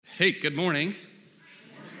Hey, good morning.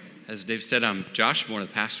 As Dave said, I'm Josh, one of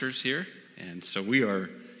the pastors here, and so we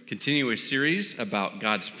are continuing a series about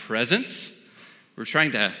God's presence. We're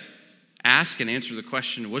trying to ask and answer the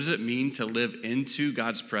question, what does it mean to live into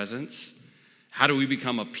God's presence? How do we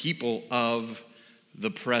become a people of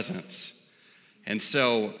the presence? And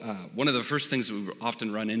so one of the first things that we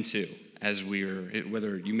often run into as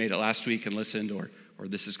whether you made it last week and listened or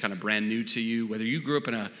this is kind of brand new to you, whether you grew up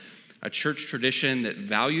in a church tradition that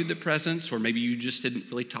valued the presence, or maybe you just didn't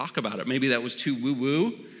really talk about it. Maybe that was too woo-woo,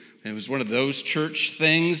 and it was one of those church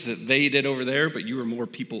things that they did over there, but you were more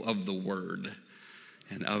people of the Word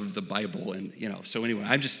and of the Bible. And, so anyway,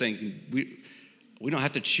 I'm just thinking we don't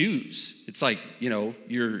have to choose. It's like, your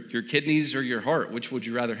kidneys or your heart, which would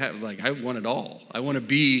you rather have? Like, I want it all. I want to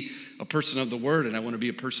be a person of the Word, and I want to be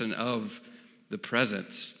a person of the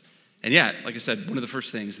presence. And yet, like I said, one of the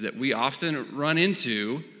first things that we often run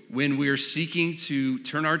into when we are seeking to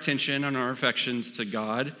turn our attention and our affections to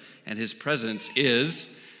God and His presence is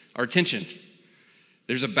our attention.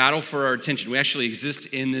 There's a battle for our attention. We actually exist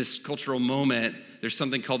in this cultural moment. There's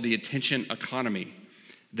something called the attention economy,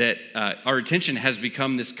 that our attention has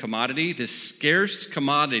become this commodity, this scarce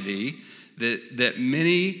commodity that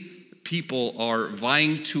many people are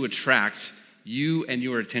vying to attract you and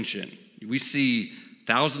your attention. We see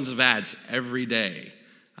thousands of ads every day.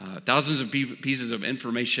 Thousands of pieces of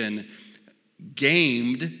information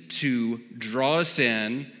gamed to draw us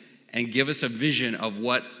in and give us a vision of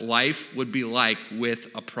what life would be like with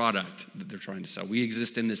a product that they're trying to sell. We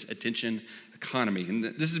exist in this attention economy. And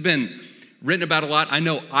this has been written about a lot. I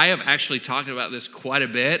know I have actually talked about this quite a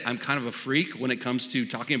bit. I'm kind of a freak when it comes to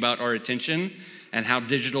talking about our attention and how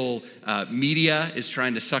digital media is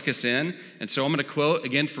trying to suck us in. And so I'm going to quote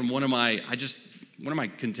again from one of my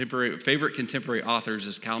favorite contemporary authors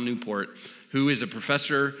is Cal Newport, who is a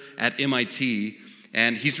professor at MIT,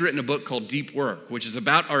 and he's written a book called Deep Work, which is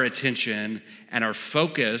about our attention and our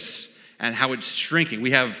focus and how it's shrinking.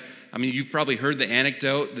 You've probably heard the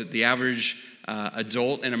anecdote that the average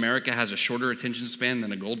adult in America has a shorter attention span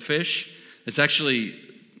than a goldfish.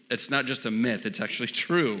 It's not just a myth, it's actually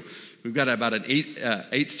true. We've got about an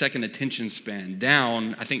 8-second attention span,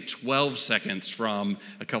 down, I think, 12 seconds from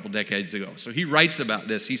a couple decades ago. So he writes about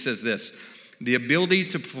this. He says this: the ability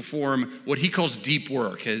to perform what he calls deep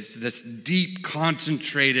work, is this deep,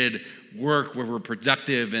 concentrated work where we're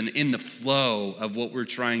productive and in the flow of what we're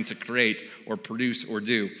trying to create or produce or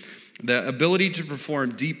do. The ability to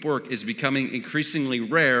perform deep work is becoming increasingly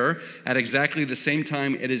rare. At exactly the same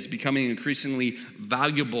time, it is becoming increasingly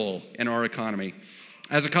valuable in our economy.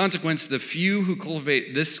 As a consequence, the few who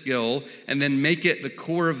cultivate this skill and then make it the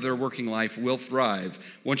core of their working life will thrive.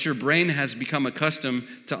 Once your brain has become accustomed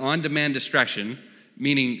to on-demand distraction,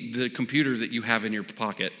 meaning the computer that you have in your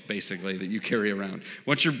pocket, basically, that you carry around.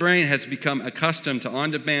 Once your brain has become accustomed to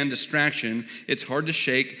on-demand distraction, it's hard to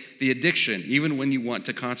shake the addiction, even when you want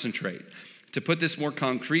to concentrate. To put this more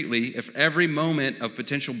concretely, if every moment of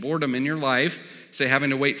potential boredom in your life, say having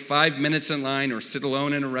to wait 5 minutes in line or sit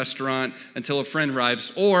alone in a restaurant until a friend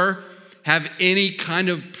arrives, or have any kind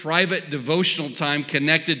of private devotional time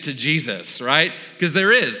connected to Jesus, right? Because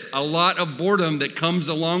there is a lot of boredom that comes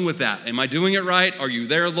along with that. Am I doing it right? Are you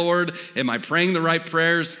there, Lord? Am I praying the right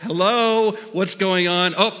prayers? Hello? What's going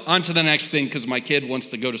on? Oh, on to the next thing because my kid wants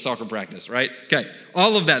to go to soccer practice, right? Okay,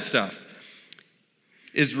 all of that stuff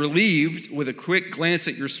is relieved with a quick glance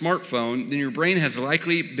at your smartphone, then your brain has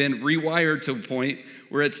likely been rewired to a point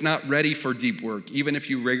where it's not ready for deep work, even if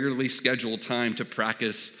you regularly schedule time to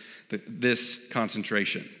practice this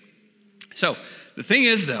concentration. So the thing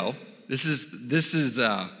is, though, this is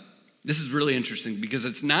really interesting because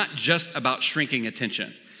it's not just about shrinking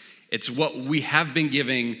attention. It's what we have been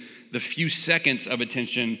giving the few seconds of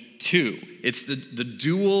attention to. It's the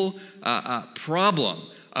dual problem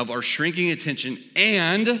of our shrinking attention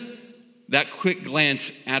and that quick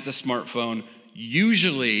glance at the smartphone,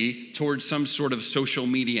 usually towards some sort of social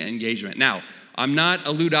media engagement. Now, I'm not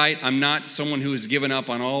a Luddite. I'm not someone who has given up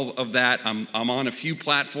on all of that. I'm on a few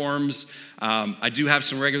platforms. I do have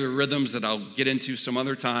some regular rhythms that I'll get into some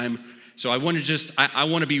other time. So I want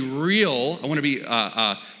to be real. I want to be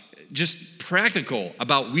just practical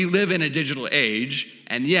about we live in a digital age,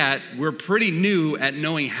 and yet we're pretty new at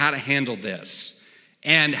knowing how to handle this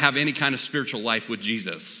and have any kind of spiritual life with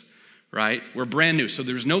Jesus, right? We're brand new. So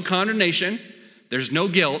there's no condemnation. There's no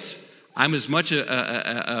guilt. I'm as much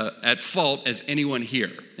at fault as anyone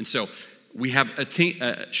here. And so we have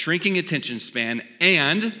a shrinking attention span,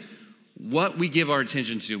 and what we give our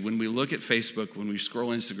attention to when we look at Facebook, when we scroll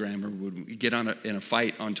Instagram, or when we get in a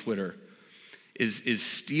fight on Twitter, is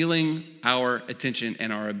stealing our attention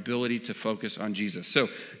and our ability to focus on Jesus. So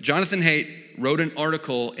Jonathan Haidt wrote an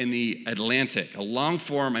article in the Atlantic, a long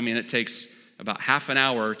form. I mean, it takes about half an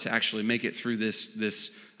hour to actually make it through this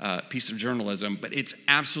piece of journalism, but it's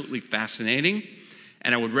absolutely fascinating,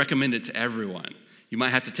 and I would recommend it to everyone. You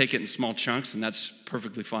might have to take it in small chunks, and that's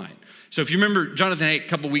perfectly fine. So if you remember Jonathan Haidt, a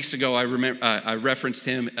couple weeks ago, I referenced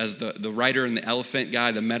him as the writer and the elephant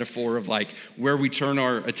guy, the metaphor of like where we turn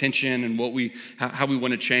our attention and how we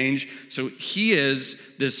want to change. So he is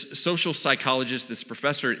this social psychologist, this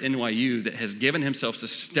professor at NYU that has given himself to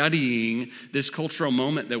studying this cultural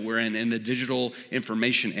moment that we're in the digital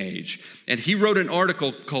information age. And he wrote an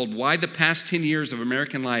article called "Why the Past 10 Years of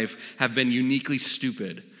American Life Have Been Uniquely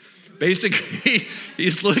Stupid." Basically,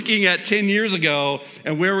 he's looking at 10 years ago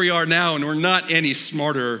and where we are now, and we're not any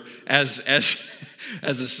smarter as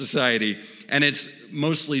a society. And it's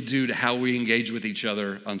mostly due to how we engage with each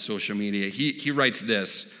other on social media. He writes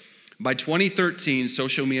this: by 2013,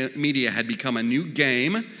 social media had become a new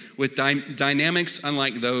game with dynamics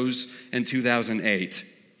unlike those in 2008.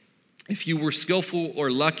 If you were skillful or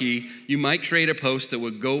lucky, you might create a post that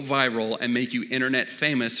would go viral and make you internet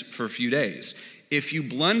famous for a few days. If you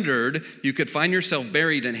blundered, you could find yourself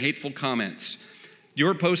buried in hateful comments.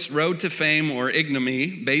 Your post's road to fame or ignominy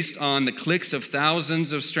based on the clicks of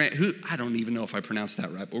thousands of strangers. I don't even know if I pronounced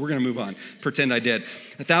that right, but we're going to move on. Pretend I did.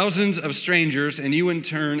 Thousands of strangers, and you in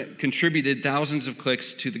turn contributed thousands of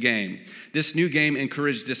clicks to the game. This new game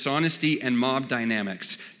encouraged dishonesty and mob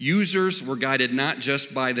dynamics. Users were guided not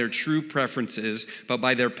just by their true preferences, but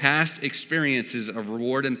by their past experiences of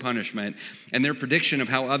reward and punishment, and their prediction of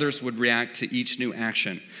how others would react to each new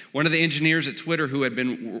action. One of the engineers at Twitter who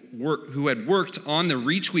had worked on the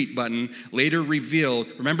retweet button later revealed,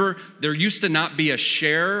 remember, there used to not be a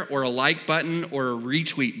share or a like button or a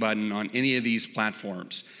retweet button on any of these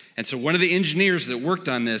platforms. And so one of the engineers that worked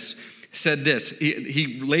on this said this.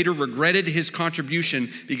 He later regretted his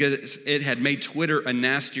contribution because it had made Twitter a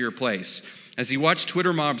nastier place. As he watched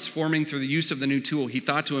Twitter mobs forming through the use of the new tool, he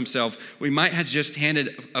thought to himself, we might have just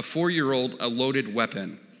handed a 4-year-old a loaded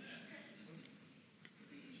weapon.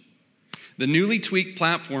 The newly tweaked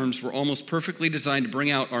platforms were almost perfectly designed to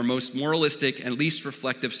bring out our most moralistic and least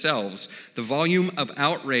reflective selves. The volume of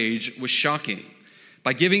outrage was shocking.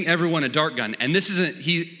 By giving everyone a dart gun, and this isn't,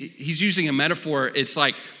 he's using a metaphor, it's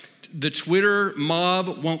like the Twitter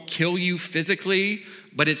mob won't kill you physically,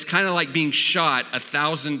 but it's kind of like being shot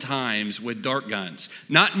 1,000 times with dart guns.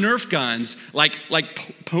 Not Nerf guns, like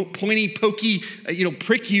pointy, pokey,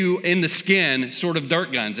 prick you in the skin sort of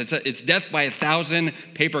dart guns. It's death by 1,000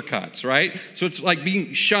 paper cuts, right? So it's like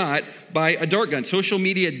being shot by a dart gun. Social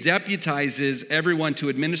media deputizes everyone to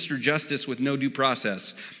administer justice with no due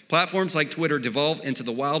process. Platforms like Twitter devolve into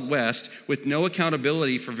the Wild West with no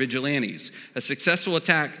accountability for vigilantes. A successful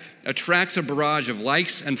attack attracts a barrage of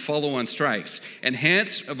likes and follow-on strikes.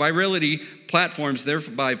 Enhanced virality platforms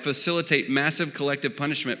thereby facilitate massive collective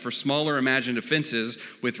punishment for smaller imagined offenses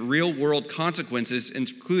with real-world consequences,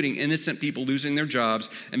 including innocent people losing their jobs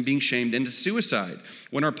and being shamed into suicide.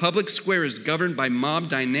 When our public square is governed by mob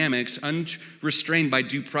dynamics, unrestrained by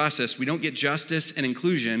due process, we don't get justice and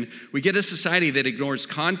inclusion. We get a society that ignores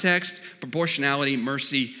context, proportionality,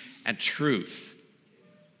 mercy, and truth.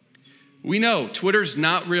 We know Twitter's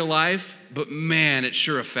not real life, but man, it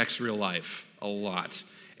sure affects real life a lot.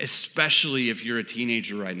 Especially if you're a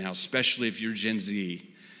teenager right now, especially if you're Gen Z.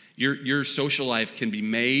 Your social life can be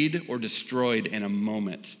made or destroyed in a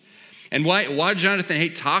moment. And why Jonathan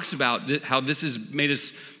Haidt talks about how this has made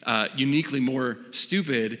us uniquely more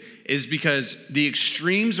stupid is because the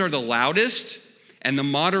extremes are the loudest, and the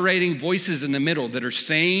moderating voices in the middle that are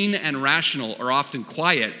sane and rational are often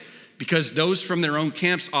quiet, because those from their own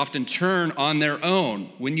camps often turn on their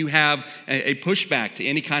own when you have a pushback to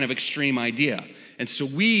any kind of extreme idea. And so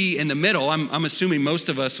we in the middle, I'm assuming most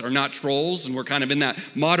of us are not trolls, and we're kind of in that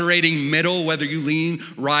moderating middle, whether you lean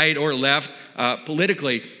right or left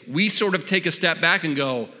politically. We sort of take a step back and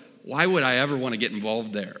go, why would I ever want to get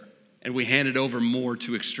involved there? And we hand it over more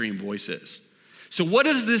to extreme voices. So what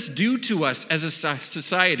does this do to us as a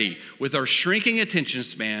society with our shrinking attention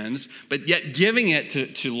spans, but yet giving it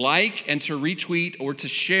to like and to retweet or to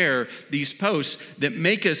share these posts that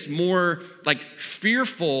make us more like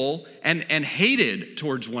fearful and hated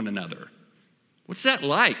towards one another? What's that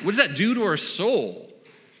like? What does that do to our soul?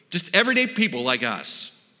 Just everyday people like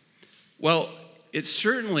us. Well, it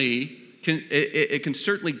can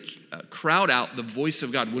certainly crowd out the voice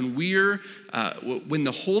of God. When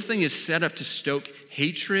the whole thing is set up to stoke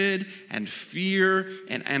hatred and fear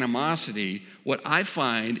and animosity, what I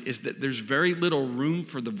find is that there's very little room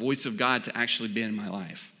for the voice of God to actually be in my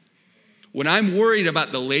life. When I'm worried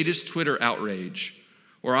about the latest Twitter outrage,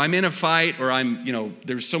 or I'm in a fight, or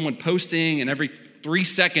there's someone posting, and every 3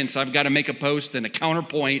 seconds I've got to make a post and a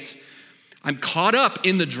counterpoint, I'm caught up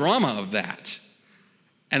in the drama of that.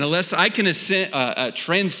 And unless I can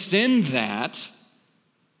transcend that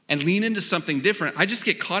and lean into something different, I just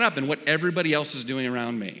get caught up in what everybody else is doing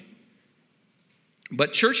around me.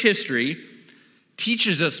 But church history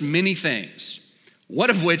teaches us many things. One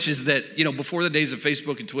of which is that, before the days of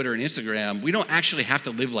Facebook and Twitter and Instagram, we don't actually have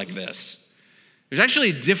to live like this. There's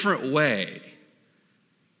actually a different way.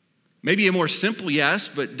 Maybe a more simple, yes,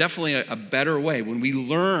 but definitely a better way when we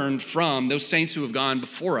learn from those saints who have gone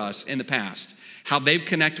before us in the past, how they've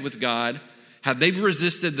connected with God, how they've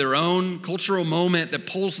resisted their own cultural moment that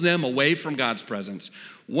pulls them away from God's presence.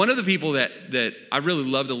 One of the people that I really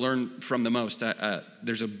love to learn from the most,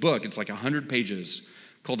 there's a book, it's like 100 pages,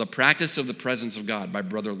 called The Practice of the Presence of God by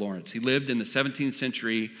Brother Lawrence. He lived in the 17th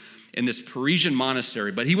century in this Parisian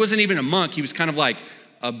monastery, but he wasn't even a monk. He was kind of like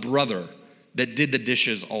a brother that did the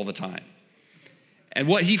dishes all the time. And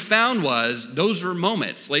what he found was those were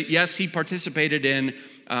moments. Yes, he participated in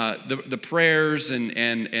the prayers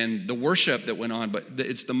and the worship that went on, but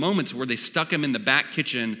it's the moments where they stuck him in the back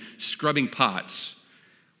kitchen scrubbing pots,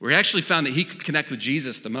 where he actually found that he could connect with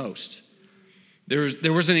Jesus the most.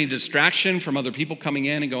 There wasn't any distraction from other people coming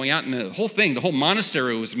in and going out. And the whole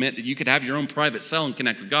monastery was meant that you could have your own private cell and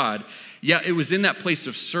connect with God. Yeah, it was in that place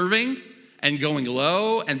of serving and going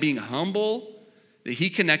low and being humble that he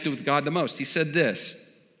connected with God the most. He said this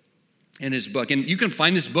in his book, and you can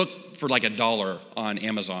find this book for like $1 on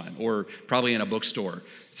Amazon or probably in a bookstore.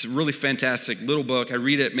 It's a really fantastic little book. I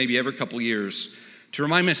read it maybe every couple years to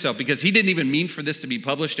remind myself, because he didn't even mean for this to be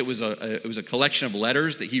published. It was a collection of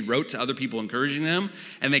letters that he wrote to other people encouraging them,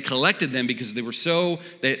 and they collected them because they were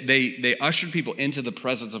they ushered people into the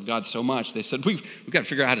presence of God so much. They said, we've got to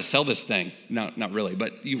figure out how to sell this thing. No, not really,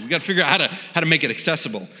 but we've got to figure out how to make it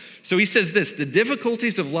accessible. So he says this: the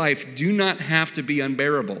difficulties of life do not have to be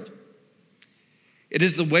unbearable. It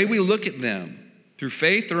is the way we look at them through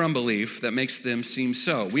faith or unbelief that makes them seem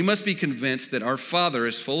so. We must be convinced that our Father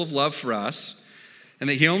is full of love for us, and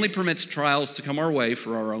that he only permits trials to come our way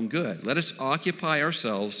for our own good. Let us occupy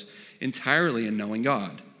ourselves entirely in knowing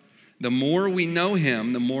God. The more we know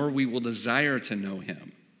him, the more we will desire to know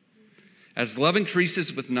him. As love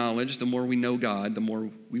increases with knowledge, the more we know God, the more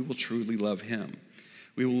we will truly love him.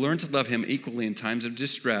 We will learn to love him equally in times of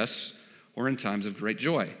distress or in times of great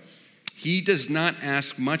joy. He does not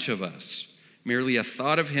ask much of us, merely a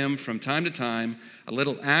thought of him from time to time, a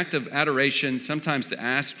little act of adoration, sometimes to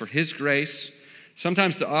ask for his grace,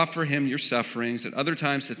 sometimes to offer him your sufferings, at other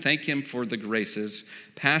times to thank him for the graces,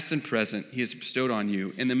 past and present, he has bestowed on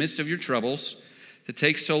you. In the midst of your troubles, to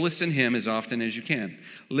take solace in him as often as you can.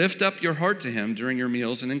 Lift up your heart to him during your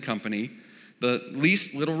meals and in company. The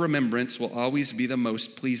least little remembrance will always be the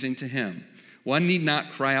most pleasing to him. One need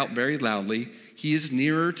not cry out very loudly. He is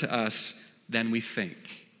nearer to us than we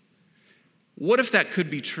think. What if that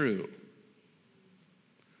could be true?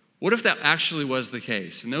 What if that actually was the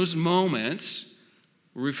case? In those moments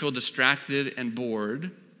where we feel distracted and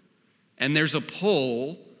bored, and there's a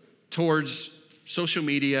pull towards social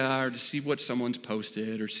media or to see what someone's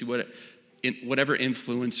posted or see whatever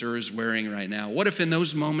influencer is wearing right now. What if in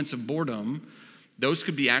those moments of boredom, those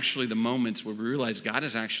could be actually the moments where we realize God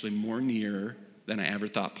is actually more near than I ever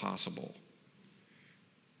thought possible?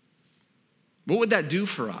 What would that do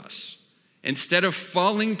for us? Instead of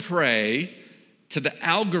falling prey to the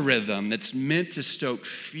algorithm that's meant to stoke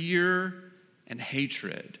fear and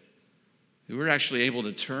hatred, we were actually able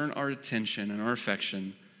to turn our attention and our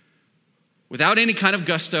affection without any kind of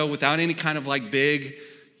gusto, without any kind of like big,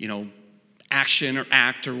 action or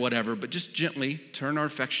act or whatever, but just gently turn our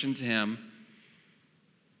affection to him.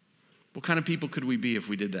 What kind of people could we be if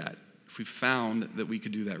we did that? If we found that we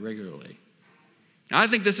could do that regularly? Now, I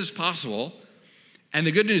think this is possible. And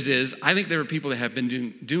the good news is, I think there are people that have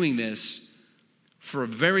been doing this for a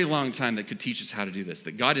very long time that could teach us how to do this,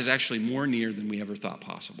 that God is actually more near than we ever thought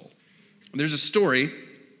possible. There's a story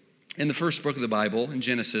in the first book of the Bible, in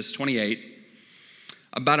Genesis 28,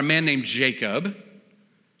 about a man named Jacob,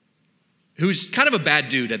 who's kind of a bad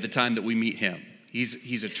dude at the time that we meet him.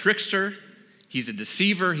 He's a trickster, he's a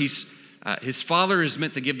deceiver, his father is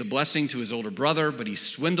meant to give the blessing to his older brother, but he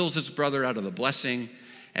swindles his brother out of the blessing.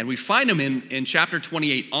 And we find him in chapter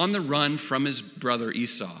 28 on the run from his brother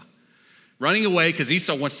Esau, running away because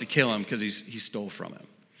Esau wants to kill him because he stole from him.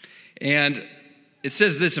 And it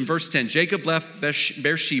says this in verse 10, Jacob left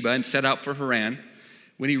Beersheba and set out for Haran.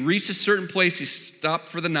 When he reached a certain place, he stopped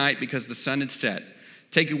for the night because the sun had set.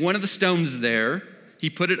 Taking one of the stones there, he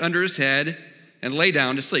put it under his head and lay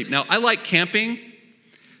down to sleep. Now, I like camping.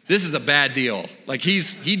 This is a bad deal. Like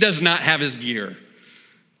he does not have his gear.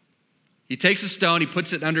 He takes a stone, he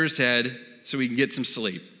puts it under his head so he can get some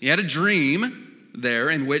sleep. He had a dream there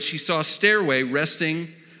in which he saw a stairway resting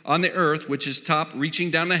on the earth, which is top reaching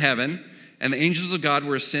down to heaven, and the angels of God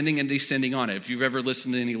were ascending and descending on it. If you've ever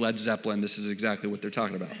listened to any Led Zeppelin, this is exactly what they're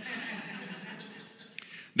talking about.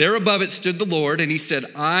 There above it stood the Lord, and he said,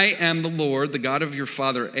 I am the Lord, the God of your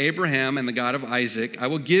father Abraham and the God of Isaac. I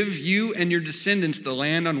will give you and your descendants the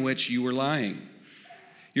land on which you were lying.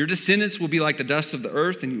 Your descendants will be like the dust of the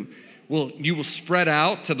earth, and you will spread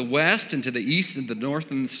out to the west and to the east and the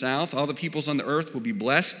north and the south. All the peoples on the earth will be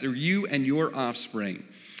blessed through you and your offspring.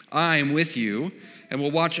 I am with you and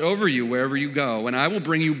will watch over you wherever you go, and I will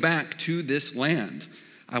bring you back to this land.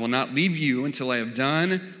 I will not leave you until I have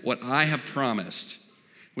done what I have promised.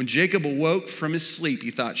 When Jacob awoke from his sleep,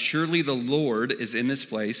 he thought, surely the Lord is in this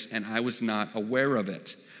place, and I was not aware of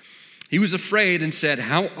it. He was afraid and said,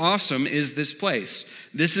 how awesome is this place?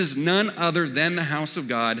 This is none other than the house of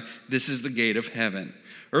God. This is the gate of heaven.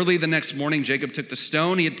 Early the next morning, Jacob took the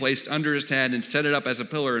stone he had placed under his head and set it up as a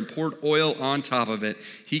pillar and poured oil on top of it.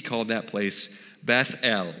 He called that place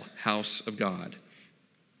Beth-El, house of God.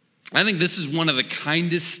 I think this is one of the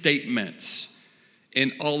kindest statements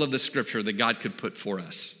in all of the scripture that God could put for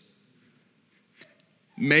us.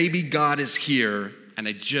 Maybe God is here and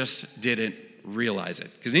I just didn't realize it.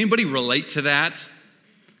 Does anybody relate to that?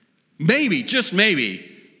 Maybe, just maybe,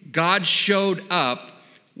 God showed up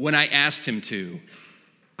when I asked him to.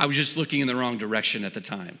 I was just looking in the wrong direction at the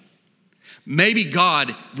time. Maybe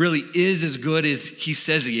God really is as good as he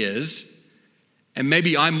says he is, and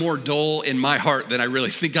maybe I'm more dull in my heart than I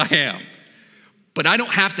really think I am. But I don't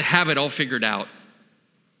have to have it all figured out.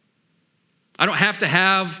 I don't have to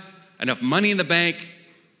have enough money in the bank.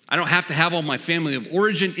 I don't have to have all my family of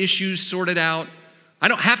origin issues sorted out. I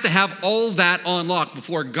don't have to have all that on lock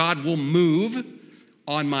before God will move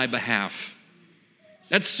on my behalf.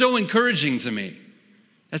 That's so encouraging to me.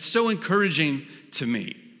 That's so encouraging to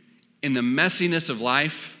me. In the messiness of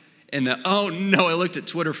life, oh no, I looked at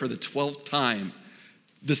Twitter for the 12th time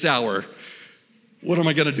this hour. What am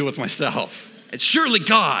I going to do with myself? And surely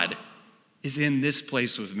God is in this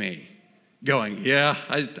place with me. Going, yeah,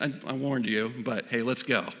 I warned you, but hey, let's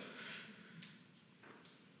go.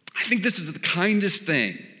 I think this is the kindest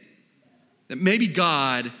thing, that maybe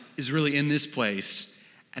God is really in this place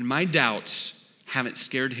and my doubts haven't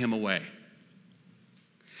scared him away.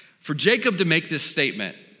 For Jacob to make this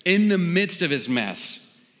statement in the midst of his mess,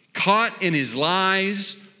 caught in his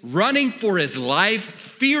lies, running for his life,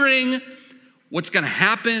 fearing what's going to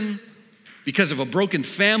happen because of a broken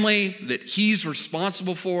family that he's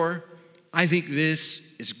responsible for, I think this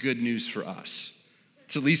is good news for us.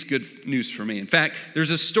 It's at least good news for me. In fact, there's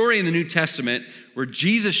a story in the New Testament where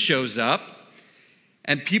Jesus shows up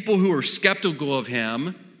and people who are skeptical of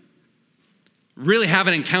him really have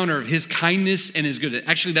an encounter of his kindness and his goodness.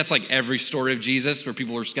 Actually, that's like every story of Jesus where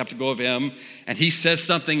people are skeptical of him and he says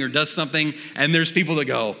something or does something and there's people that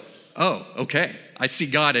go, oh, okay, I see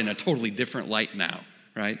God in a totally different light now,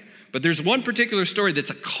 right? But there's one particular story that's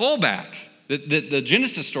a callback. The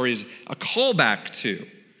Genesis story is a callback to.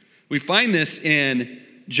 We find this in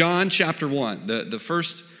John chapter 1, the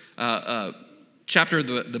first chapter of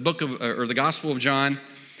the book of, or the Gospel of John.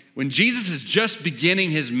 When Jesus is just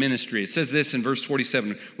beginning his ministry, it says this in verse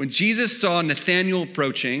 47. When Jesus saw Nathanael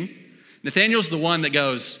approaching, Nathanael's the one that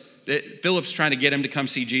goes, Philip's trying to get him to come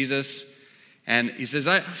see Jesus. And he says,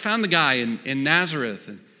 I found the guy in Nazareth.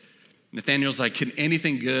 And Nathanael's like, can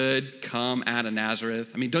anything good come out of Nazareth?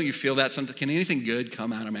 I mean, don't you feel that sometimes? Can anything good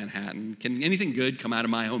come out of Manhattan? Can anything good come out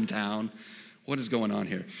of my hometown? What is going on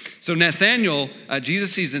here? So Nathanael,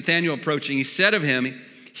 Jesus sees Nathanael approaching. He said of him,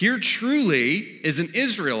 here truly is an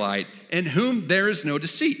Israelite in whom there is no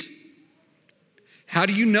deceit. How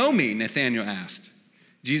do you know me? Nathanael asked.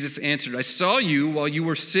 Jesus answered, I saw you while you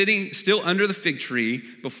were sitting still under the fig tree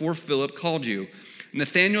before Philip called you.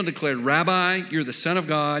 Nathanael declared, Rabbi, you're the Son of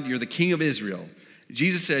God, you're the King of Israel.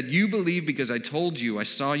 Jesus said, you believe because I told you I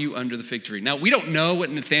saw you under the fig tree. Now, we don't know what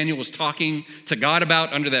Nathanael was talking to God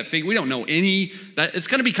about under that fig. We don't know that. It's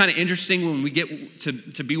going to be kind of interesting when we get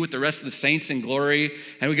to be with the rest of the saints in glory.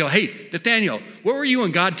 And we go, hey, Nathanael, what were you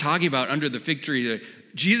and God talking about under the fig tree?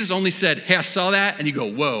 Jesus only said, hey, I saw that. And you go,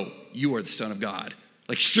 whoa, you are the Son of God.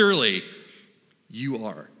 Like, surely you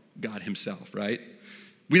are God himself, right?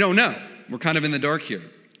 We don't know. We're kind of in the dark here.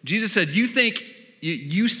 Jesus said, you think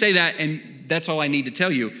you say that and that's all I need to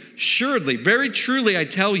tell you. Surely, very truly, I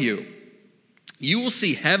tell you, you will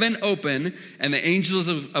see heaven open and the angels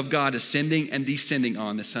of God ascending and descending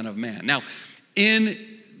on the Son of Man. Now, in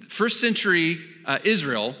first century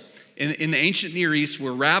Israel, in the ancient Near East,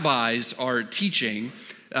 where rabbis are teaching,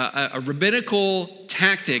 a rabbinical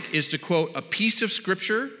tactic is to quote a piece of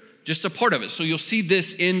scripture, just a part of it. So you'll see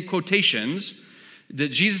this in quotations that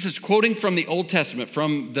Jesus is quoting from the Old Testament,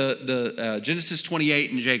 from the Genesis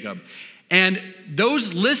 28 and Jacob. And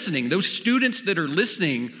those listening, those students that are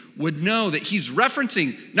listening would know that he's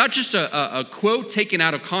referencing not just a quote taken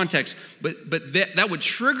out of context, but that would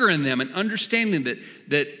trigger in them an understanding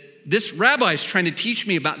that this rabbi is trying to teach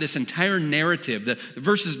me about this entire narrative, the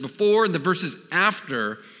verses before and the verses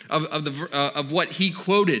after of what he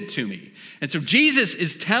quoted to me. And so Jesus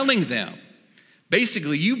is telling them,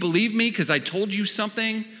 basically, you believe me because I told you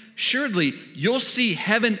something? Surely you'll see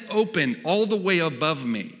heaven open all the way above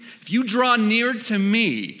me. If you draw near to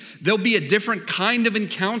me, there'll be a different kind of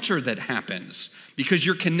encounter that happens because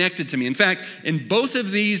you're connected to me. In fact, in both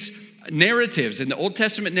of these narratives, in the Old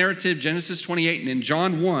Testament narrative, Genesis 28, and in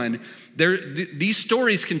John 1, these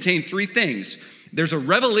stories contain three things. There's a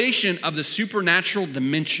revelation of the supernatural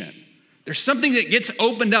dimension. There's something that gets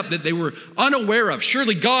opened up that they were unaware of.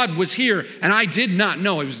 Surely God was here, and I did not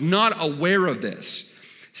know. I was not aware of this.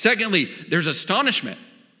 Secondly, there's astonishment.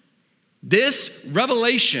 This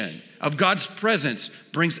revelation of God's presence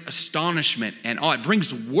brings astonishment and awe. It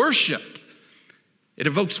brings worship. It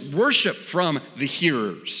evokes worship from the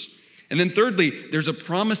hearers. And then thirdly, there's a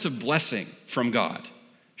promise of blessing from God.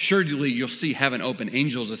 Surely you'll see heaven open,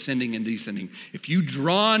 angels ascending and descending. If you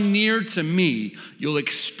draw near to me, you'll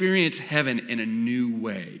experience heaven in a new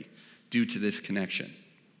way due to this connection.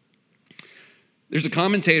 There's a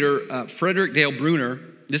commentator, Frederick Dale Bruner.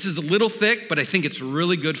 This is a little thick, but I think it's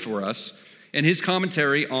really good for us. And his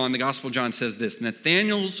commentary on the Gospel of John says this: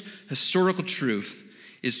 Nathanael's historical truth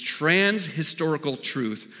is trans-historical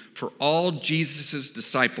truth for all Jesus'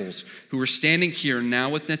 disciples who are standing here now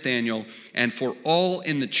with Nathanael, and for all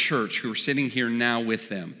in the church who are sitting here now with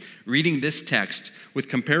them, reading this text with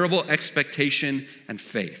comparable expectation and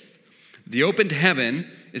faith. The opened heaven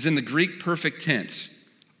is in the Greek perfect tense,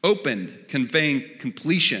 opened, conveying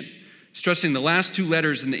completion, stressing the last two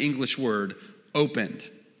letters in the English word, opened.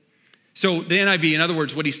 So the NIV, in other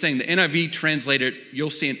words, what he's saying, the NIV translated,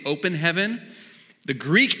 you'll see an open heaven. The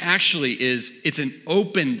Greek actually it's an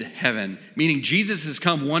opened heaven, meaning Jesus has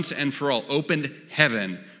come once and for all, opened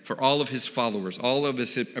heaven for all of his followers, all of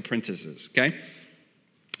his apprentices, okay?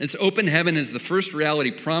 This open heaven is the first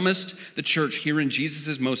reality promised the church here in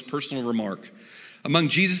Jesus' most personal remark. Among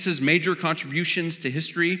Jesus' major contributions to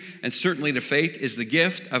history and certainly to faith is the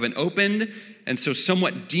gift of an opened and so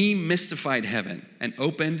somewhat demystified heaven, an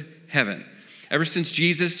opened heaven. Ever since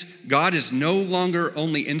Jesus, God is no longer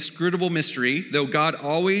only inscrutable mystery, though God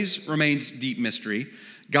always remains deep mystery.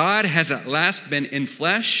 God has at last been in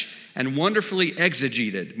flesh and wonderfully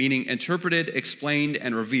exegeted, meaning interpreted, explained,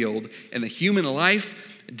 and revealed in the human life,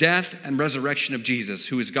 death, and resurrection of Jesus,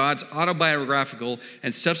 who is God's autobiographical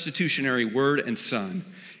and substitutionary Word and Son.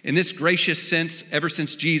 In this gracious sense, ever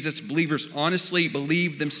since Jesus, believers honestly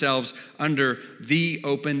believe themselves under the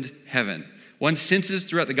opened heaven. One senses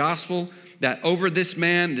throughout the gospel that over this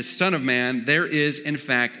man, the Son of Man, there is, in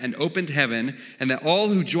fact, an opened heaven, and that all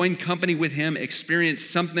who join company with him experience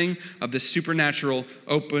something of the supernatural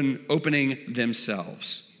opening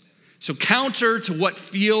themselves. So counter to what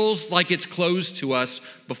feels like it's closed to us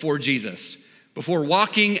before Jesus, before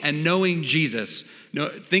walking and knowing Jesus,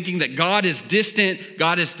 thinking that God is distant,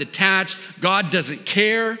 God is detached, God doesn't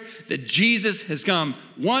care, that Jesus has come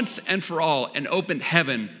once and for all and opened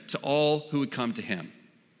heaven to all who would come to him.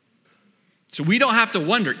 So we don't have to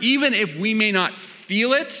wonder, even if we may not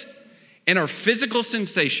feel it in our physical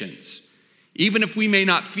sensations, even if we may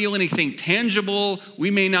not feel anything tangible,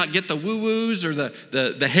 we may not get the woo-woos or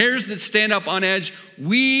the hairs that stand up on edge,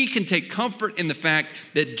 we can take comfort in the fact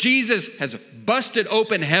that Jesus has busted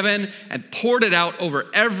open heaven and poured it out over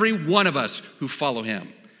every one of us who follow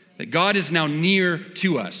him. That God is now near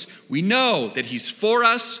to us. We know that he's for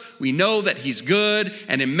us. We know that he's good.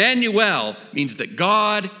 And Emmanuel means that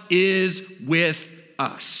God is with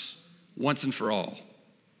us once and for all.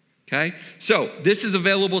 Okay? So this is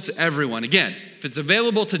available to everyone. Again, if it's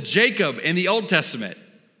available to Jacob in the Old Testament,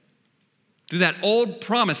 through that old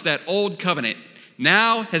promise, that old covenant,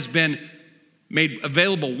 now has been made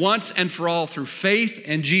available once and for all through faith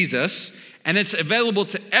in Jesus. And it's available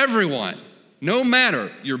to everyone. No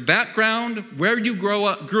matter your background, where you grew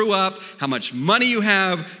up, how much money you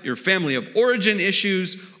have, your family of origin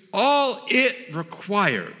issues, all it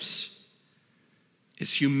requires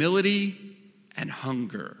is humility and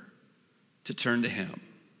hunger to turn to him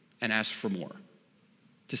and ask for more.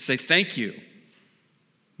 To say, thank you,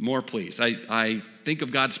 more please. I think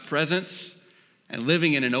of God's presence And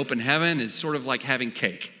living in an open heaven is sort of like having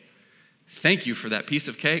cake. Thank you for that piece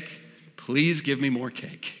of cake. Please give me more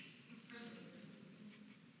cake.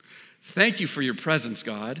 Thank you for your presence,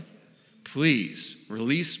 God. Please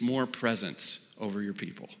release more presence over your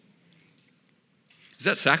people. Is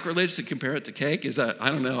that sacrilege to compare it to cake? Is that, I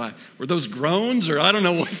don't know, were those groans or I don't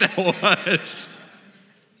know what that was?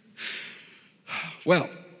 Well,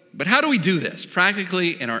 but how do we do this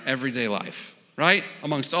practically in our everyday life, right?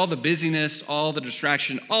 Amongst all the busyness, all the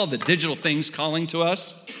distraction, all the digital things calling to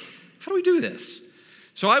us, how do we do this?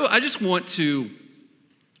 So I just want to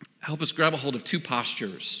help us grab a hold of two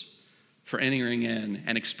postures for entering in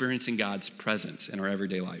and experiencing God's presence in our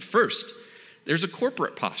everyday life. First, there's a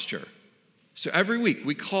corporate posture. So every week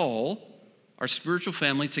we call our spiritual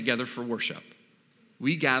family together for worship.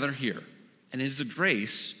 We gather here, and it is a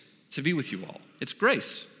grace to be with you all. It's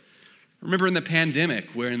grace. Remember in the pandemic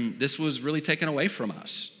when this was really taken away from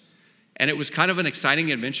us, and it was kind of an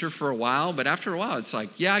exciting adventure for a while, but after a while it's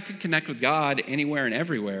like, yeah, I could connect with God anywhere and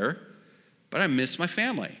everywhere, but I miss my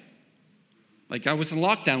family. Like I was in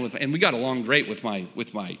lockdown and we got along great with my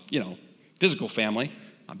physical family,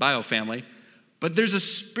 my bio family. But there's a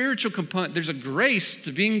spiritual component, there's a grace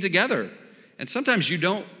to being together. And sometimes you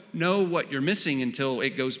don't know what you're missing until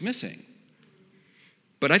it goes missing.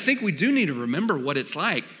 But I think we do need to remember what it's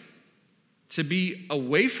like to be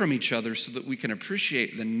away from each other so that we can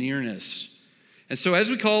appreciate the nearness. And so as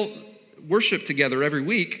we call worship together every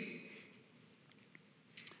week,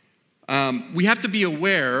 we have to be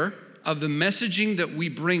aware of the messaging that we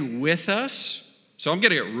bring with us. So I'm going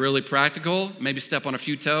to get really practical, maybe step on a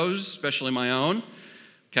few toes, especially my own.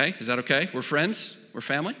 Okay, is that okay? We're friends? We're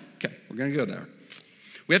family? Okay, we're going to go there.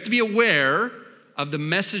 We have to be aware of the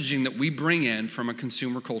messaging that we bring in from a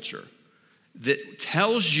consumer culture that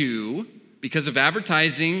tells you, because of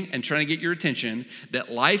advertising and trying to get your attention,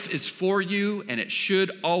 that life is for you and it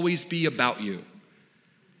should always be about you.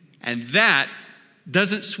 And that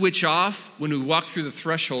doesn't switch off when we walk through the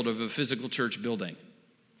threshold of a physical church building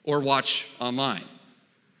or watch online.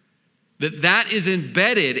 That is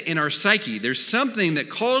embedded in our psyche. There's something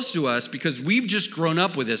that calls to us because we've just grown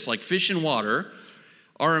up with this, like fish in water.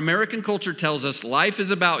 Our American culture tells us life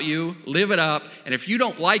is about you, live it up, and if you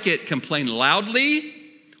don't like it, complain loudly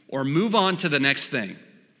or move on to the next thing.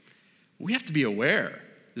 We have to be aware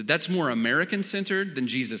that that's more American-centered than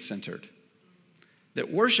Jesus-centered. That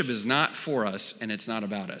worship is not for us and it's not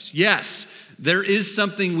about us. Yes, there is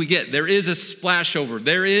something we get. There is a splash over.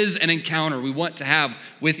 There is an encounter we want to have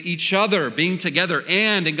with each other, being together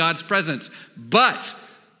and in God's presence. But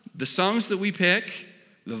the songs that we pick,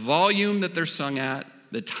 the volume that they're sung at,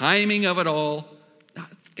 the timing of it all,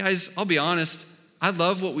 guys, I'll be honest, I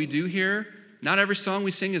love what we do here. Not every song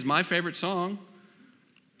we sing is my favorite song.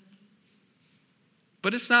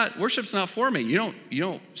 But worship's not for me. You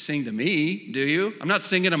don't sing to me, do you? I'm not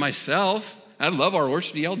singing to myself. I love our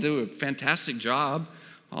worship. Y'all do a fantastic job.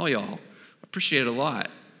 All y'all. Appreciate it a lot.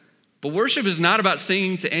 But worship is not about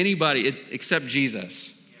singing to anybody except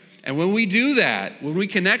Jesus. And when we do that, when we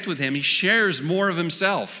connect with him, he shares more of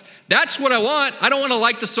himself. That's what I want. I don't want to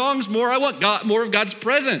like the songs more. I want more of God's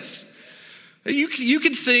presence. You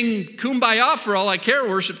can sing Kumbaya for all I care,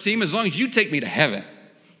 worship team, as long as you take me to heaven.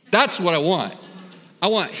 That's what I want. I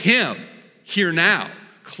want him here now,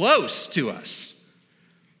 close to us.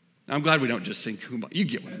 I'm glad we don't just sing Kumbaya. You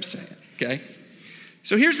get what I'm saying, okay?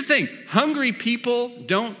 So here's the thing. Hungry people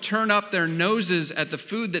don't turn up their noses at the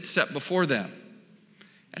food that's set before them.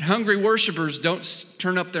 And hungry worshipers don't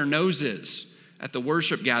turn up their noses at the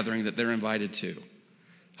worship gathering that they're invited to.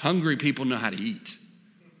 Hungry people know how to eat.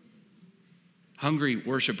 Hungry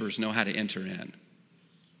worshipers know how to enter in.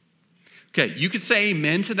 Okay, you could say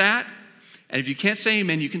amen to that. And if you can't say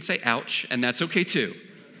amen, you can say ouch, and that's okay too.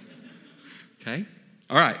 Okay?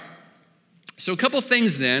 All right. So a couple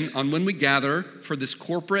things then on when we gather for this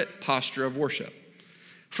corporate posture of worship.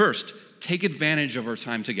 First, take advantage of our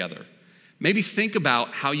time together. Maybe think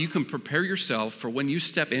about how you can prepare yourself for when you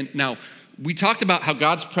step in. Now, we talked about how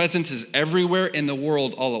God's presence is everywhere in the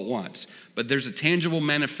world all at once, but there's a tangible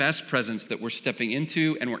manifest presence that we're stepping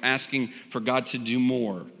into, and we're asking for God to do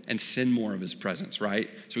more and send more of his presence, right?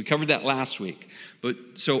 So we covered that last week. But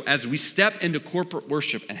so as we step into corporate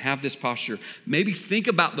worship and have this posture, maybe think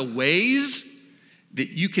about the ways that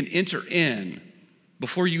you can enter in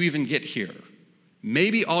before you even get here.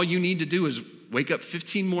 Maybe all you need to do is wake up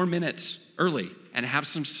 15 more minutes early and have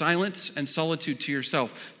some silence and solitude to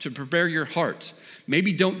yourself to prepare your heart.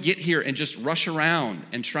 Maybe don't get here and just rush around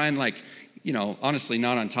and try and honestly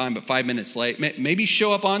not on time, but 5 minutes late. Maybe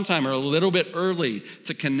show up on time or a little bit early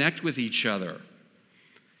to connect with each other.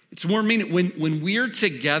 It's more meaning when we're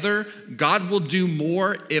together, God will do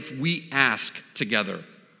more if we ask together.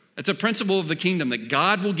 It's a principle of the kingdom that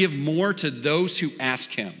God will give more to those who ask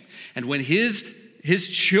him. And when his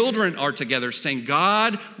children are together saying,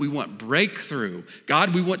 God, we want breakthrough.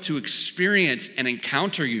 God, we want to experience and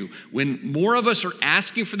encounter you. When more of us are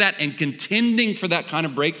asking for that and contending for that kind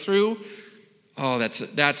of breakthrough, oh,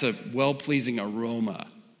 that's a well-pleasing aroma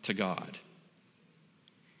to God.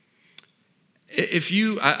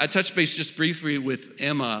 I touched base just briefly with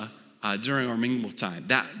Emma during our mingle time.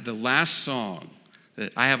 The last song,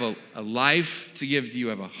 that I have a life to give to you,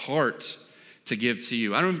 I have a heart to give to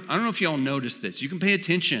you. I don't know if you all noticed this. You can pay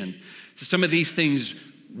attention to some of these things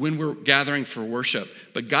when we're gathering for worship,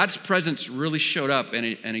 but God's presence really showed up in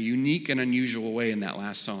a unique and unusual way in that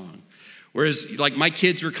last song. Whereas, like, my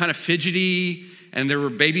kids were kind of fidgety, and there were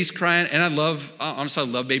babies crying, and honestly, I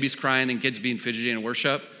love babies crying and kids being fidgety in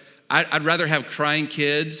worship. I'd rather have crying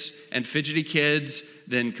kids and fidgety kids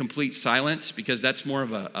than complete silence, because that's more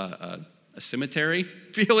of a cemetery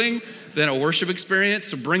feeling than a worship experience.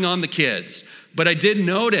 So bring on the kids. But I did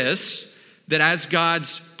notice that as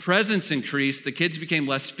God's presence increased, the kids became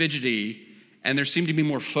less fidgety, and there seemed to be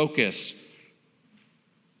more focus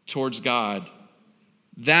towards God.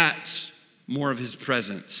 That's more of his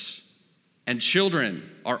presence. And children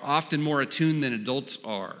are often more attuned than adults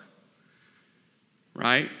are,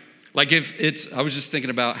 right? Like I was just thinking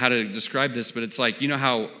about how to describe this, but it's like, you know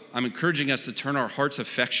how I'm encouraging us to turn our heart's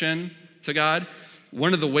affection to God?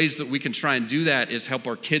 One of the ways that we can try and do that is help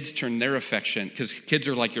our kids turn their affection, because kids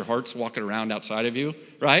are like your heart's walking around outside of you,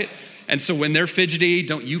 right? And so when they're fidgety,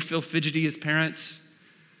 don't you feel fidgety as parents?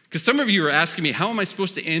 Because some of you are asking me, how am I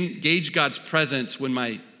supposed to engage God's presence when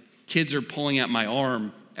my kids are pulling at my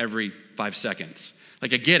arm every 5 seconds?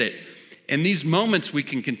 Like, I get it. In these moments, we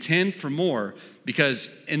can contend for more, because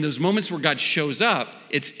in those moments where God shows up,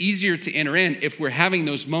 it's easier to enter in if we're having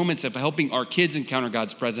those moments of helping our kids encounter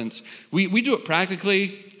God's presence. We do it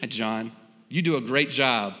practically. John, you do a great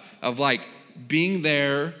job of like being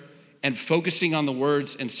there and focusing on the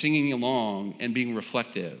words and singing along and being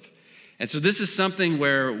reflective. And so this is something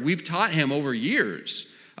where we've taught him over years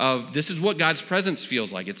of this is what God's presence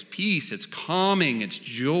feels like. It's peace, it's calming, it's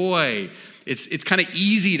joy. It's kind of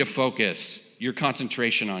easy to focus your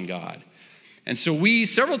concentration on God. And so we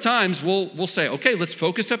several times we'll say, okay, let's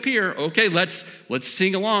focus up here. Okay, let's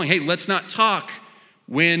sing along. Hey, let's not talk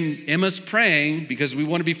when Emma's praying, because we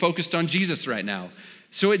want to be focused on Jesus right now.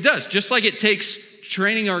 So it does, just like it takes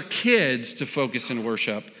training our kids to focus in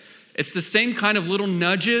worship, it's the same kind of little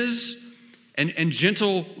nudges and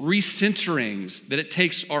gentle recenterings that it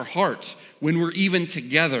takes our hearts when we're even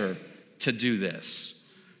together to do this.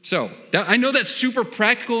 So I know that's super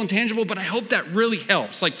practical and tangible, but I hope that really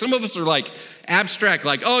helps. Like, some of us are like abstract,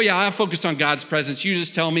 like, oh yeah, I focus on God's presence. You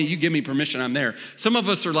just tell me, you give me permission, I'm there. Some of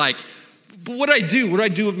us are like, but what do I do? What do I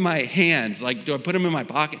do with my hands? Like, do I put them in my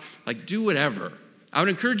pocket? Like, do whatever. I would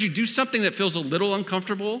encourage you, do something that feels a little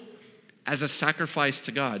uncomfortable as a sacrifice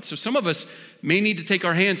to God. So some of us may need to take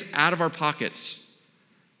our hands out of our pockets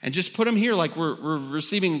and just put them here like we're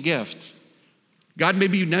receiving a gift. God may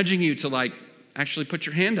be nudging you to like actually put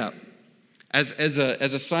your hand up as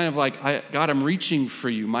a sign of like, God, I'm reaching for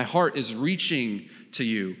you. My heart is reaching to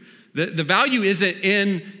you. The value isn't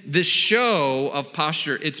in this show of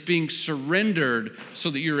posture. It's being surrendered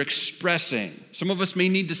so that you're expressing. Some of us may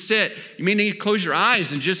need to sit. You may need to close your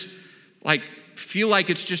eyes and just like feel like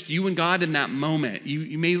it's just you and God in that moment.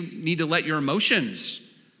 You may need to let your emotions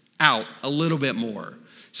out a little bit more.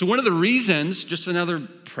 So one of the reasons, just another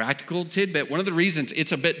practical tidbit, one of the reasons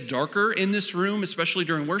it's a bit darker in this room, especially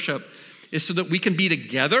during worship, is so that we can be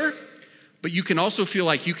together, but you can also feel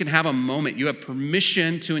like you can have a moment. You have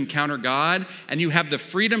permission to encounter God, and you have the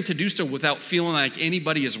freedom to do so without feeling like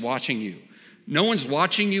anybody is watching you. No one's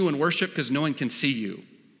watching you in worship because no one can see you.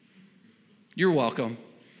 You're welcome.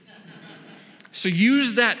 So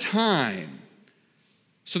use that time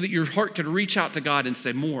so that your heart could reach out to God and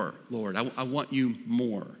say, more, Lord, I want you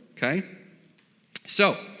more, okay?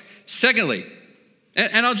 So, secondly,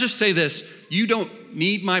 and I'll just say this, you don't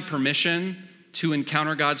need my permission to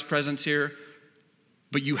encounter God's presence here,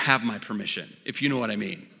 but you have my permission, if you know what I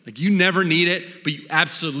mean. Like, you never need it, but you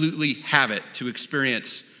absolutely have it to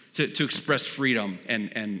experience, to express freedom and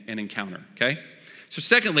encounter, okay? So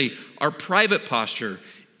secondly, our private posture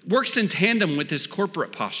works in tandem with this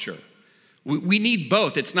corporate posture. We need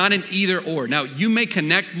both. It's not an either or. Now, you may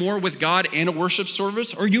connect more with God in a worship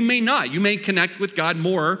service, or you may not. You may connect with God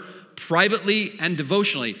more privately and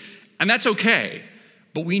devotionally, and that's okay.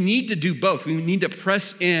 But we need to do both. We need to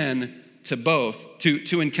press in to both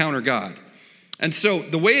to encounter God. And so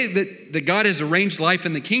the way that God has arranged life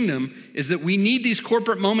in the kingdom is that we need these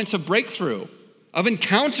corporate moments of breakthrough, of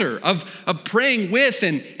encounter, of praying with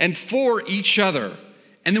and for each other.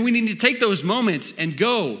 And then we need to take those moments and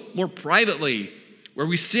go more privately where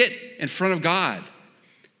we sit in front of God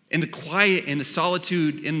in the quiet, in the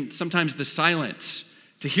solitude, in sometimes the silence,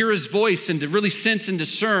 to hear his voice and to really sense and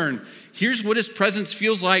discern, here's what his presence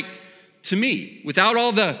feels like to me. Without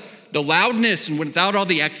all the loudness and without all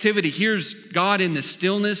the activity, here's God in the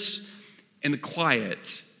stillness and the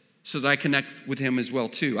quiet so that I connect with him as well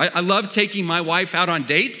too. I love taking my wife out on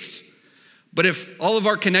dates, but if all of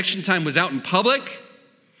our connection time was out in public,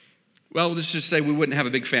 well, let's just say we wouldn't have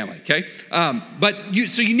a big family, okay?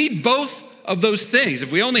 So you need both of those things.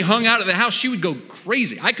 If we only hung out at the house, she would go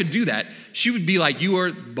crazy. I could do that. She would be like, you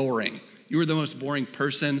are boring. You are the most boring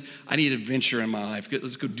person. I need adventure in my life.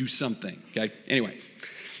 Let's go do something, okay? Anyway,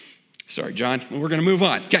 sorry, John. We're going to move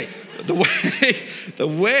on. Okay, the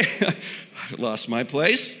way, I lost my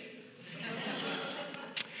place.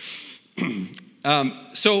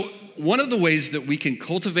 So one of the ways that we can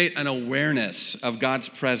cultivate an awareness of God's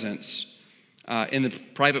presence in the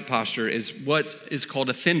private posture is what is called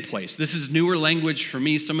a thin place. This is newer language for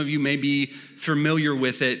me. Some of you may be familiar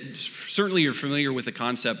with it. Certainly you're familiar with the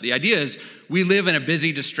concept. The idea is we live in a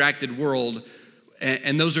busy, distracted world,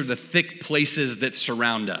 and those are the thick places that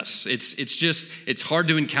surround us. It's hard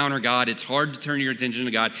to encounter God. It's hard to turn your attention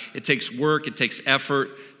to God. It takes work. It takes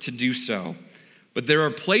effort to do so. But there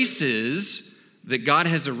are places that God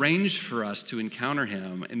has arranged for us to encounter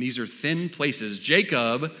him, and these are thin places.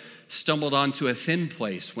 Jacob stumbled onto a thin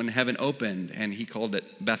place when heaven opened, and he called it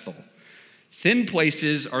Bethel. Thin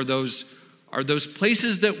places are those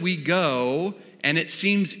places that we go, and it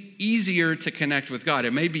seems easier to connect with God.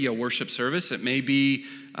 It may be a worship service. It may be,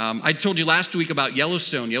 I told you last week about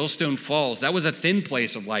Yellowstone Falls. That was a thin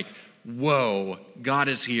place of like, whoa, God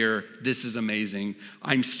is here. This is amazing.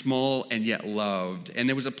 I'm small and yet loved. And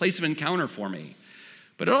it was a place of encounter for me.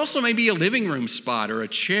 But it also may be a living room spot or a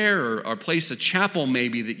chair or a place, a chapel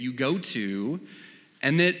maybe that you go to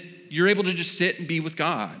and that you're able to just sit and be with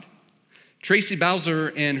God. Tracy Bowser,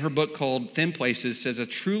 in her book called Thin Places, says a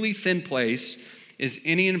truly thin place is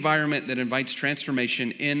any environment that invites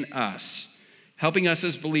transformation in us, helping us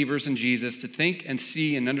as believers in Jesus to think and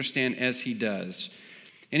see and understand as he does.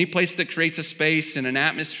 Any place that creates a space and an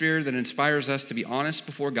atmosphere that inspires us to be honest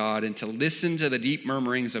before God and to listen to the deep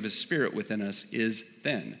murmurings of his Spirit within us is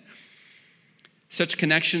thin. Such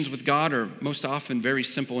connections with God are most often very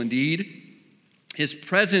simple indeed. His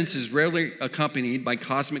presence is rarely accompanied by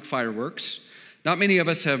cosmic fireworks. Not many of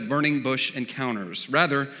us have burning bush encounters.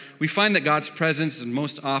 Rather, we find that God's presence is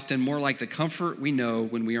most often more like the comfort we know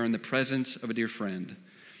when we are in the presence of a dear friend.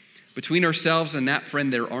 Between ourselves and that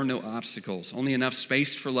friend, there are no obstacles, only enough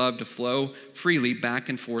space for love to flow freely back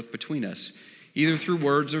and forth between us, either through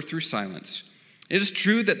words or through silence. It is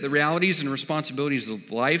true that the realities and responsibilities of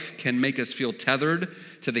life can make us feel tethered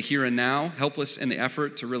to the here and now, helpless in the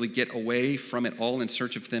effort to really get away from it all in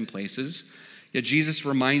search of thin places. Yet Jesus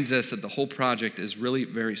reminds us that the whole project is really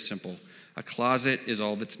very simple. A closet is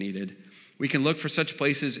all that's needed. We can look for such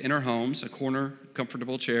places in our homes, a corner,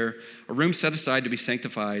 comfortable chair, a room set aside to be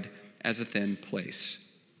sanctified as a thin place.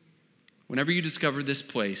 Whenever you discover this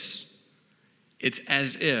place, it's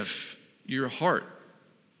as if your heart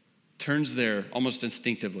turns there almost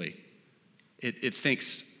instinctively. It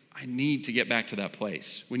thinks, I need to get back to that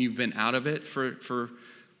place. When you've been out of it for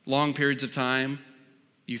long periods of time,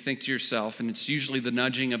 you think to yourself, and it's usually the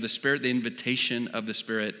nudging of the Spirit, the invitation of the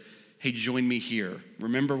Spirit, hey, join me here.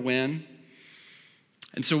 Remember when?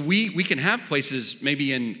 And so we can have places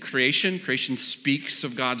maybe in creation. Creation speaks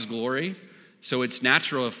of God's glory. So it's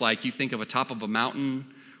natural if like you think of a top of a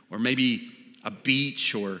mountain or maybe a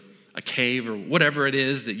beach or a cave or whatever it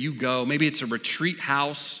is that you go. Maybe it's a retreat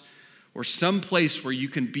house or some place where you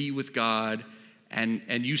can be with God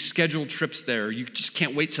and you schedule trips there. You just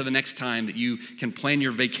can't wait till the next time that you can plan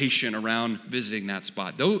your vacation around visiting that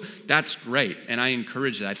spot. Though that's great, and I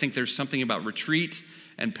encourage that. I think there's something about retreat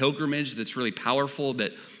and pilgrimage that's really powerful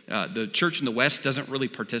that the church in the West doesn't really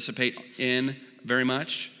participate in very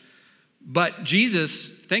much. But Jesus,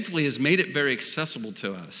 thankfully, has made it very accessible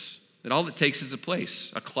to us, that all it takes is a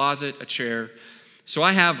place, a closet, a chair. So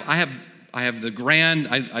I have the grand,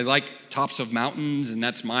 I like tops of mountains, and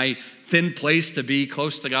that's my thin place to be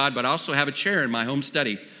close to God, but I also have a chair in my home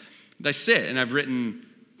study. And I sit, and I've written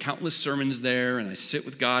countless sermons there, and I sit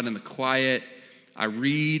with God in the quiet. I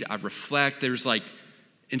read, I reflect. There's like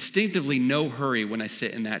instinctively no hurry when I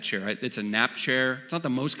sit in that chair. It's a nap chair. It's not the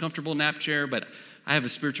most comfortable nap chair, but I have a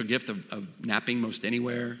spiritual gift of napping most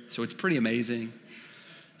anywhere, so it's pretty amazing.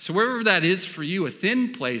 So wherever that is for you, a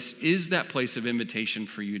thin place is that place of invitation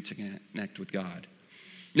for you to connect with God.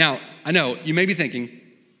 Now, I know you may be thinking,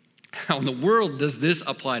 how in the world does this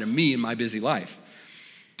apply to me in my busy life?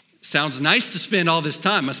 Sounds nice to spend all this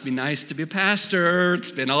time. Must be nice to be a pastor,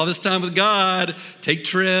 spend all this time with God, take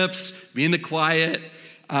trips, be in the quiet.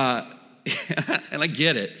 And I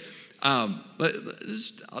get it. But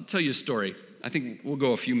I'll tell you a story. I think we'll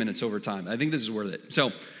go a few minutes over time. I think this is worth it.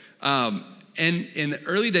 So, in the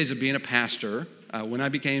early days of being a pastor, when I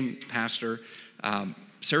became pastor,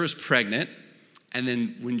 Sarah was pregnant. And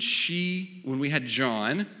then when we had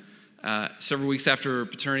John, several weeks after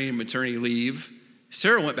paternity and maternity leave,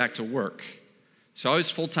 Sarah went back to work. So I was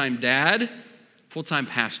full-time dad, full-time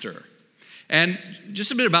pastor. And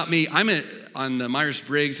just a bit about me, I'm on the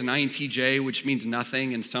Myers-Briggs and INTJ, which means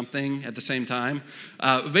nothing and something at the same time.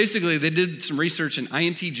 Basically, they did some research, and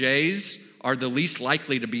INTJs are the least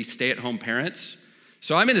likely to be stay-at-home parents.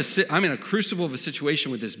 So I'm in a crucible of a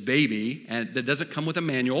situation with this baby, and that doesn't come with a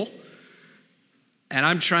manual. And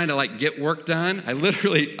I'm trying to get work done.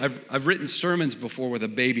 I've written sermons before with a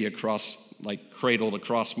baby cradled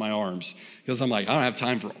across my arms, because I'm I don't have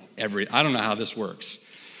time for I don't know how this works.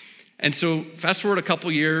 And so fast forward a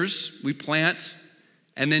couple years, we plant,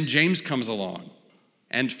 and then James comes along.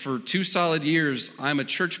 And for 2 solid years, I'm a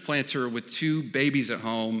church planter with 2 babies at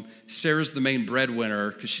home. Sarah's the main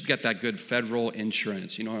breadwinner because she's got that good federal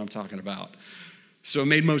insurance. You know what I'm talking about. So it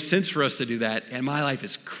made most sense for us to do that, and my life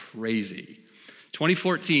is crazy.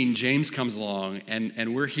 2014, James comes along,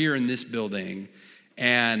 and we're here in this building,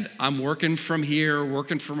 and I'm working from here,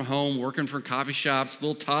 working from home, working from coffee shops,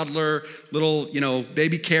 little toddler, little,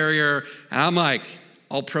 baby carrier, and I'm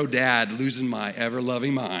all pro dad, losing my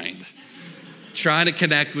ever-loving mind, trying to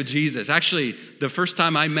connect with Jesus. Actually, the first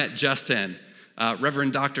time I met Justin,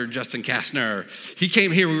 Reverend Dr. Justin Kastner, he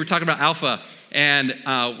came here, we were talking about Alpha, and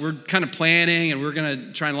we're kind of planning, and we're going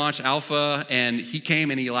to try and launch Alpha, and he came,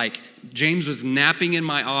 and James was napping in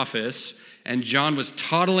my office, and John was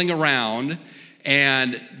toddling around,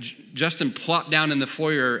 and Justin plopped down in the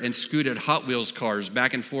foyer and scooted Hot Wheels cars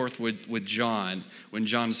back and forth with John when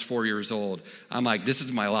John's 4 years old. I'm this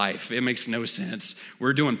is my life. It makes no sense.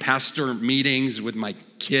 We're doing pastor meetings with my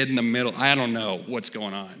kid in the middle. I don't know what's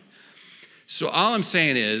going on. So all I'm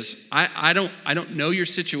saying is, I don't know your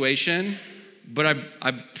situation, but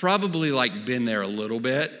I've probably been there a little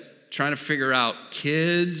bit, trying to figure out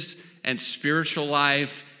kids and spiritual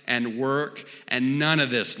life and work, and none of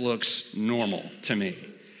this looks normal to me.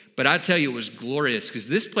 But I tell you, it was glorious, because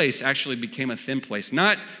this place actually became a thin place.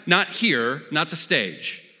 Not here, not the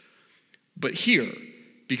stage, but here.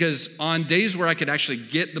 Because on days where I could actually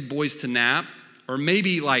get the boys to nap, or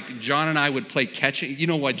maybe John and I would play catch. You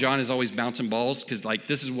know why John is always bouncing balls? Because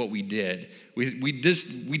this is what we did. We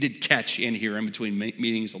did catch in here in between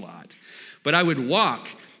meetings a lot. But I would walk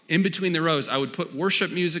in between the rows. I would put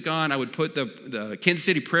worship music on. I would put the Kansas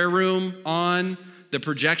City prayer room on the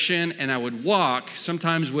projection, and I would walk,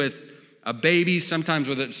 sometimes with a baby, sometimes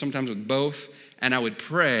with both, and I would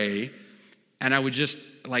pray, and I would just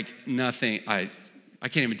nothing. I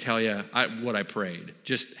can't even tell you what I prayed.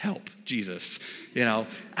 Just help, Jesus. And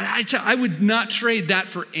I would not trade that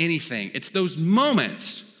for anything. It's those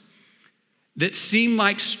moments that seem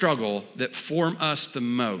like struggle that form us the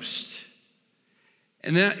most.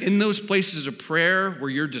 And that in those places of prayer where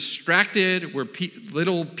you're distracted, where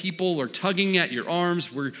little people are tugging at your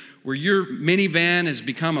arms, where your minivan has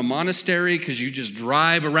become a monastery because you just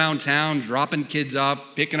drive around town, dropping kids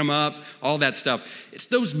up, picking them up, all that stuff. It's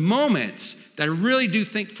those moments that I really do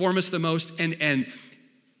think form us the most. And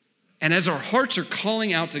as our hearts are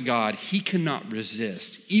calling out to God, He cannot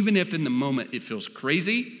resist, even if in the moment it feels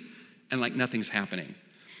crazy and like nothing's happening.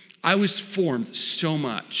 I was formed so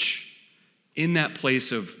much in that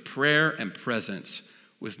place of prayer and presence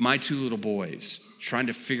with my 2 little boys, trying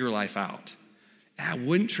to figure life out. And I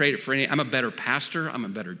wouldn't trade it for any. I'm a better pastor, I'm a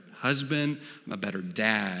better husband, I'm a better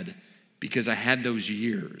dad, because I had those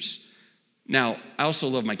years. Now, I also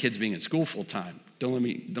love my kids being in school full time. Don't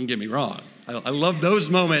get me wrong. I love those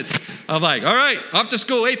moments of all right, off to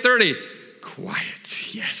school, 8:30.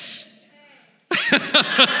 Quiet, yes.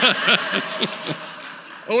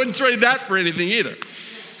 I wouldn't trade that for anything either.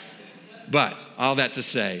 But all that to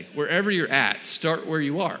say, wherever you're at, start where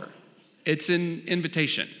you are. It's an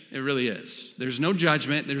invitation. It really is. There's no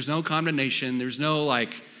judgment. There's no condemnation. There's no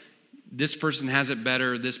this person has it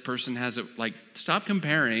better, this person has it. Stop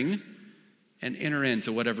comparing and enter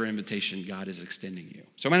into whatever invitation God is extending you.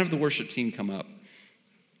 So I'm going to have the worship team come up.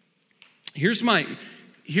 Here's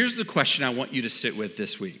the question I want you to sit with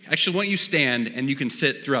this week. Actually, I want you to stand, and you can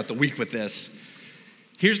sit throughout the week with this.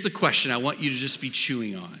 Here's the question I want you to just be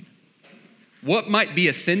chewing on. What might be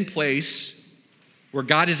a thin place where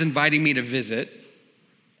God is inviting me to visit,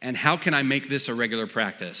 and how can I make this a regular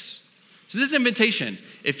practice? So this invitation,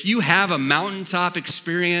 if you have a mountaintop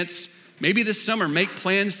experience, maybe this summer, make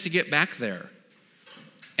plans to get back there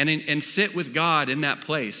and sit with God in that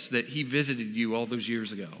place that he visited you all those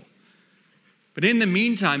years ago. But in the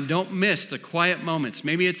meantime, don't miss the quiet moments.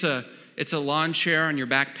 Maybe it's a lawn chair on your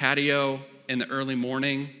back patio in the early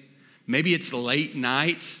morning. Maybe it's late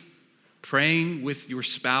night, praying with your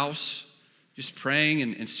spouse, just praying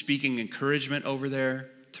and speaking encouragement over there.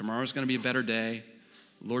 Tomorrow's going to be a better day.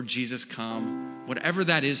 Lord Jesus, come. Whatever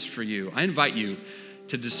that is for you, I invite you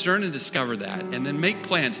to discern and discover that, and then make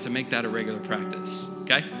plans to make that a regular practice,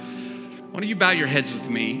 okay? Why don't you bow your heads with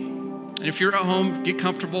me? And if you're at home, get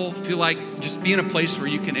comfortable. Feel like just be in a place where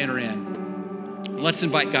you can enter in. Let's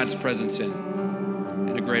invite God's presence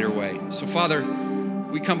in a greater way. So, Father,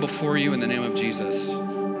 we come before you in the name of Jesus.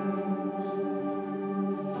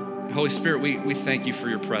 Holy Spirit, we thank you for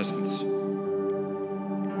your presence.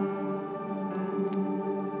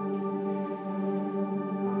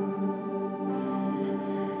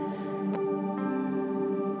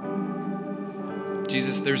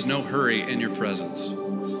 Jesus, there's no hurry in your presence.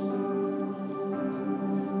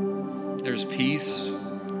 There's peace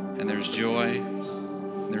and there's joy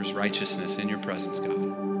and there's righteousness in your presence, God.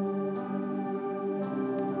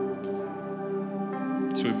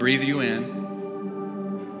 So we breathe you in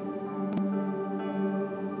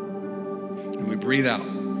and we breathe out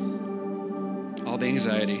all the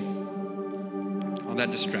anxiety, all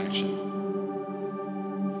that distraction.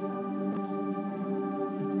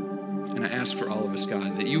 And I ask for all of us,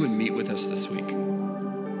 God, that you would meet with us this week.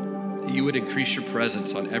 That you would increase your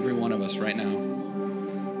presence on every one of us right now.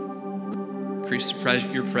 Increase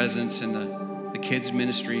your presence in the kids'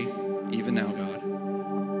 ministry, even now, God.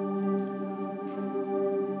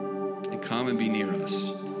 And come and be near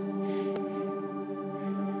us.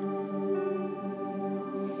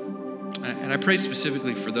 And I pray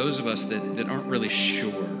specifically for those of us that aren't really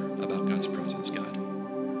sure about God's presence, God.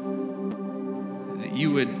 That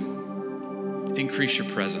you would increase your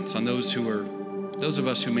presence on those of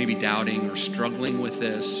us who may be doubting or struggling with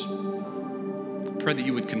this. I pray that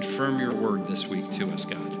you would confirm your word this week to us,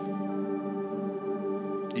 God.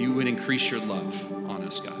 That you would increase your love on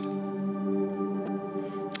us, God.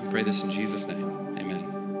 I pray this in Jesus' name. Amen.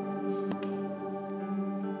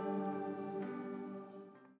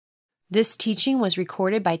 This teaching was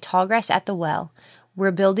recorded by Tallgrass at the Well.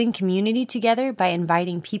 We're building community together by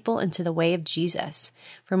inviting people into the way of Jesus.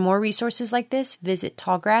 For more resources like this, visit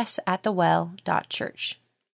tallgrassatthewell.church.